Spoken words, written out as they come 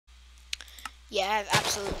Yeah, I have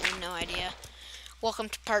absolutely no idea. Welcome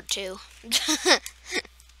to part 2.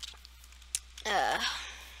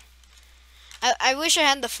 I wish I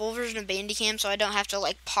had the full version of Bandicam so I don't have to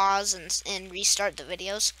like pause and restart the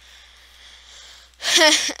videos.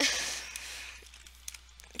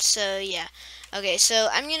 So yeah. Okay, so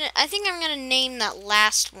I think I'm gonna name that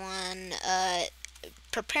last one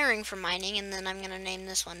preparing for mining, and then I'm gonna name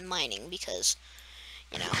this one mining because,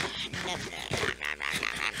 you know.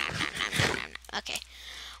 Okay.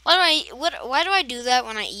 Why do I do that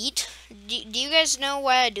when I eat? Do you guys know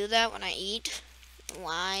why I do that when I eat?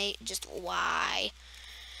 Why? Just why?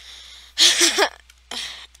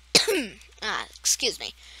 Excuse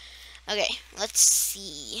me. Okay, let's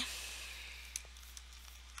see.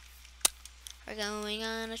 We're going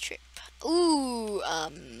on a trip. Ooh, a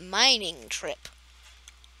mining trip.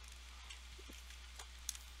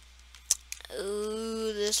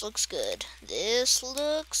 Ooh, this looks good. This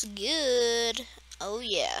looks good. Oh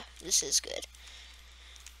yeah, this is good.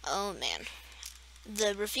 Oh man.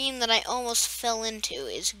 The ravine that I almost fell into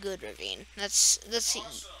is a good ravine. That's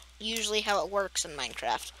usually how it works in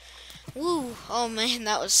Minecraft. Woo! Oh man,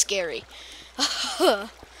 that was scary.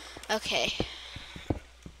 Okay.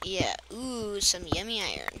 Yeah. Ooh, some yummy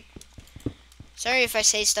iron. Sorry if I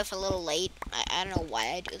say stuff a little late. I don't know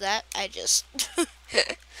why I do that. I just...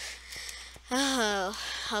 Oh,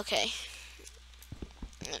 okay.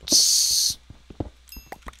 Let's...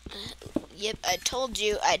 Yep, I told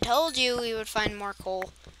you we would find more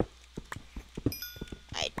coal.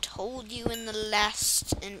 I told you in the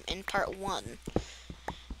last, in part 1.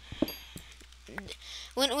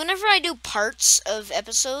 Whenever I do parts of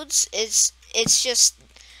episodes, it's just,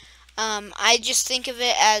 I just think of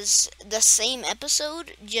it as the same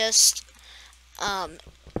episode, just,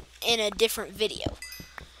 in a different video.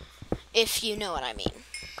 If you know what I mean.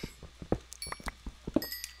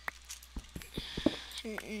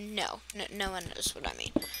 No one knows what I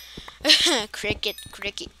mean. Cricket,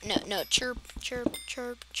 no, chirp, chirp,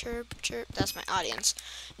 chirp, chirp, chirp. That's my audience.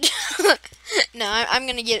 No, I'm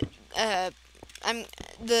gonna get, I'm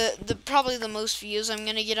probably the most views I'm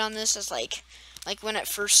gonna get on this is like when it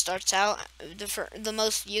first starts out. The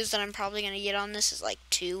most views that I'm probably gonna get on this is like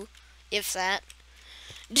 2, if that.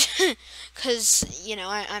 Cause you know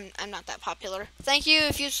I'm not that popular. Thank you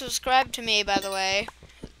if you subscribe to me, by the way.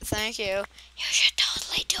 Thank you. You should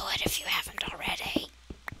totally do it if you haven't already.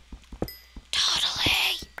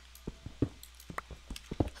 Totally.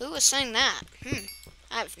 Who was saying that?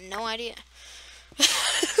 I have no idea.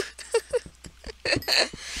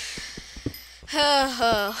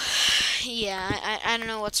 Yeah, I don't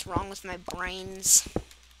know what's wrong with my brains.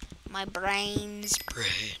 My brains.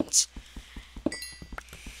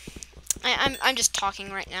 I'm just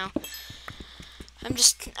talking right now.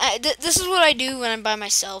 This is what I do when I'm by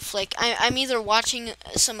myself. Like I'm either watching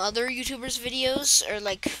some other YouTubers' videos or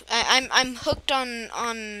like I'm hooked on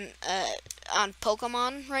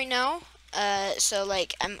Pokemon right now. So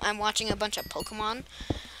like I'm watching a bunch of Pokemon.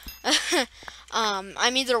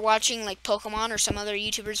 I'm either watching like Pokemon or some other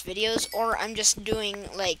YouTubers' videos, or I'm just doing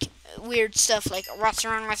like weird stuff like what's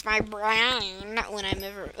wrong with my brain when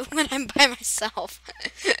I'm by myself.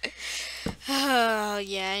 Oh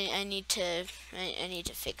yeah, I need to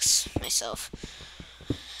fix myself.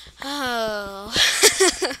 Oh.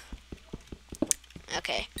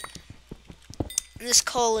 Okay. This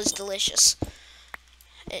coal is delicious.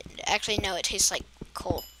 Actually, no, it tastes like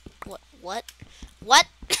coal. What?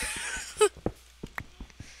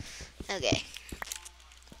 Okay.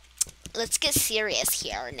 Let's get serious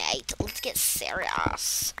here, Nate. Let's get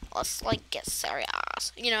serious. Let's, like, get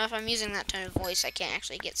serious. You know, if I'm using that tone of voice, I can't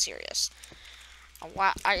actually get serious.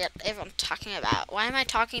 What are you even talking about? Why am I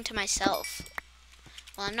talking to myself?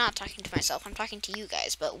 Well, I'm not talking to myself. I'm talking to you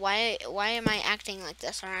guys. But why am I acting like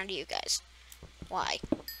this around you guys? Why?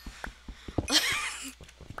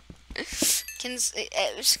 Can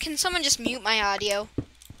someone just mute my audio?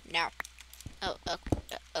 No. Oh,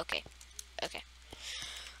 okay. Okay.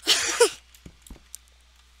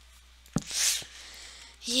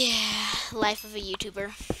 Yeah, life of a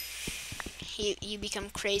YouTuber. You become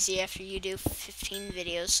crazy after you do 15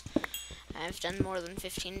 videos. I've done more than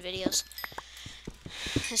 15 videos.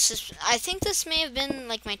 I think this may have been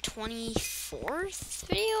like my 24th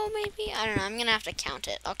video, maybe? I don't know, I'm gonna have to count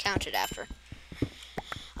it. I'll count it after.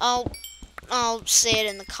 I'll say it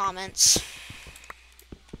in the comments.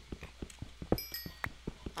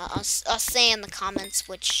 I'll say in the comments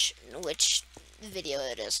which video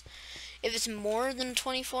it is. If it's more than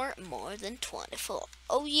 24, more than 24.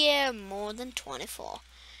 Oh yeah, more than 24.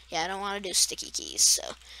 Yeah, I don't want to do sticky keys,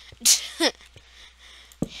 so.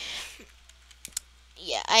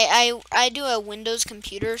 yeah, I do a Windows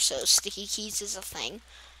computer, so sticky keys is a thing.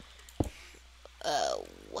 Uh,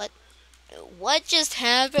 what what just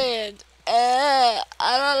happened? I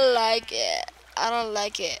don't like it. I don't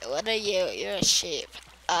like it. What are you? You're a sheep.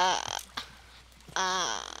 Uh,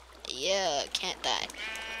 uh, yeah, can't die.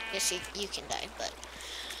 Yes, you can die, but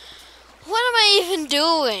what am I even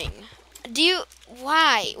doing? Do you?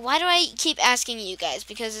 Why? Why do I keep asking you guys?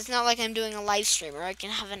 Because it's not like I'm doing a live stream or I can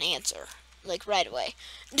have an answer like right away.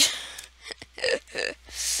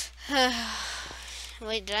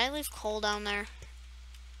 Wait, did I leave coal down there?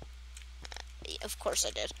 Of course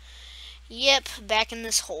I did. Yep, back in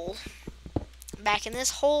this hole. Back in this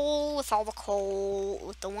hole with all the coal,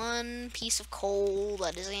 with the one piece of coal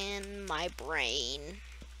that is in my brain.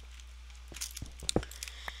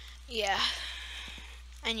 Yeah,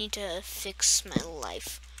 I need to fix my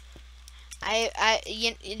life.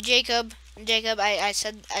 Jacob, I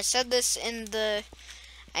said this in the,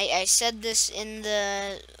 I said this in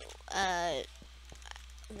the,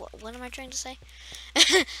 what am I trying to say?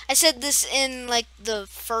 I said this in like the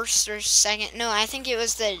first or second. No, I think it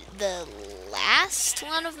was the last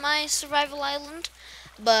one of my survival island.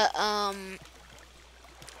 But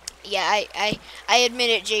yeah, I admit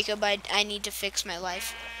it, Jacob. I need to fix my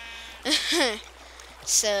life.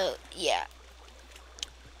 So yeah,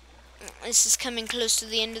 this is coming close to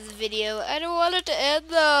the end of the video. I don't want it to end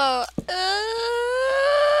though.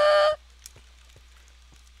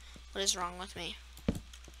 What is wrong with me?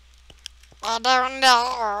 I don't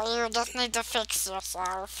know. You just need to fix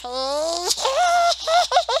yourself.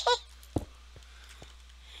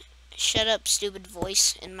 Shut up, stupid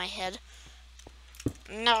voice in my head.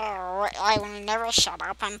 No, I will never shut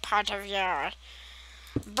up. I'm part of your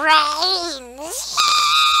brains.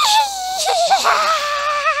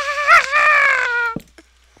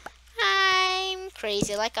 I'm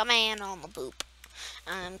crazy like a man on the boop.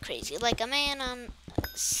 I'm crazy like a man on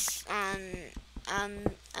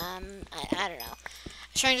I don't know. I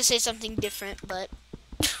was trying to say something different, but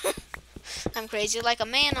I'm crazy like a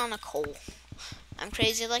man on a coal. I'm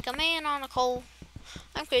crazy like a man on a coal.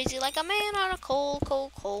 I'm crazy like a man on a coal.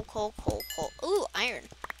 Ooh, iron.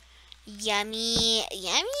 Yummy,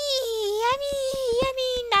 yummy, yummy,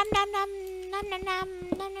 yummy. Nom nom nom, nom nom nom,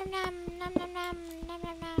 nom nom nom, nom nom nom, nom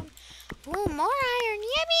nom nom. Ooh, more iron.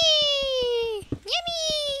 Yummy, yummy,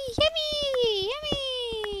 yummy, yummy,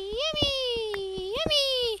 yummy,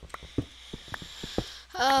 yummy.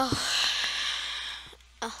 Oh.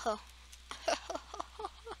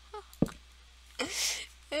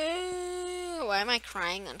 Why am I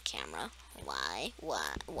crying on camera? Why?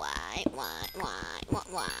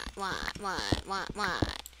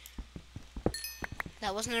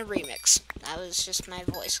 That wasn't a remix. That was just my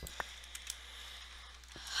voice.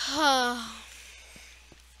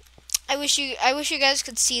 I wish you guys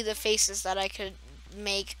could see the faces that I could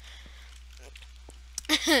make.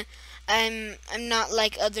 I'm not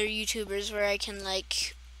like other YouTubers where I can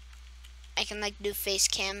do face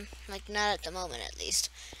cam, like not at the moment at least.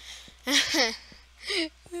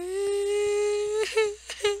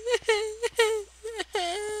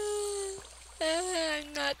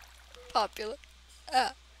 I'm not popular.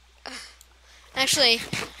 Actually,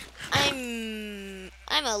 I'm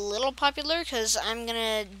a little popular because I'm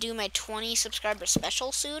gonna do my 20 subscriber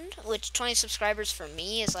special soon, which 20 subscribers for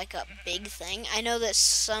me is like a big thing. I know that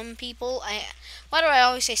some people, why do I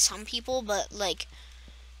always say some people, but like,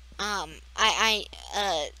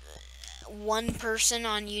 one person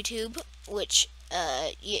on YouTube, which,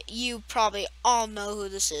 you probably all know who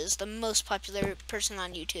this is, the most popular person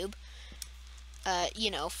on YouTube.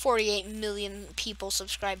 48 million people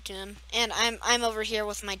subscribe to him, and I'm over here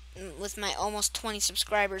with my almost 20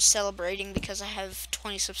 subscribers celebrating because I have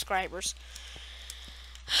 20 subscribers.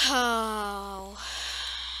 Oh,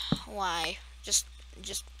 why? Just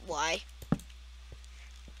why?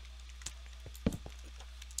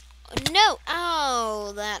 No!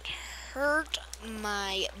 Oh, that hurt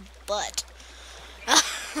my butt.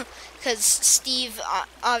 Because Steve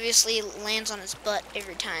obviously lands on his butt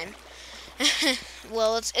every time.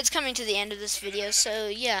 Well, it's coming to the end of this video, so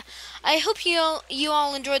yeah. I hope you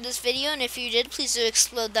all enjoyed this video, and if you did, please do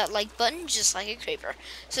explode that like button just like a creeper.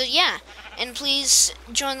 So yeah, and please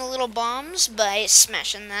join the little bombs by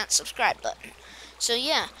smashing that subscribe button. So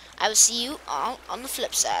yeah, I will see you all on the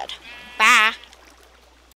flip side. Bye!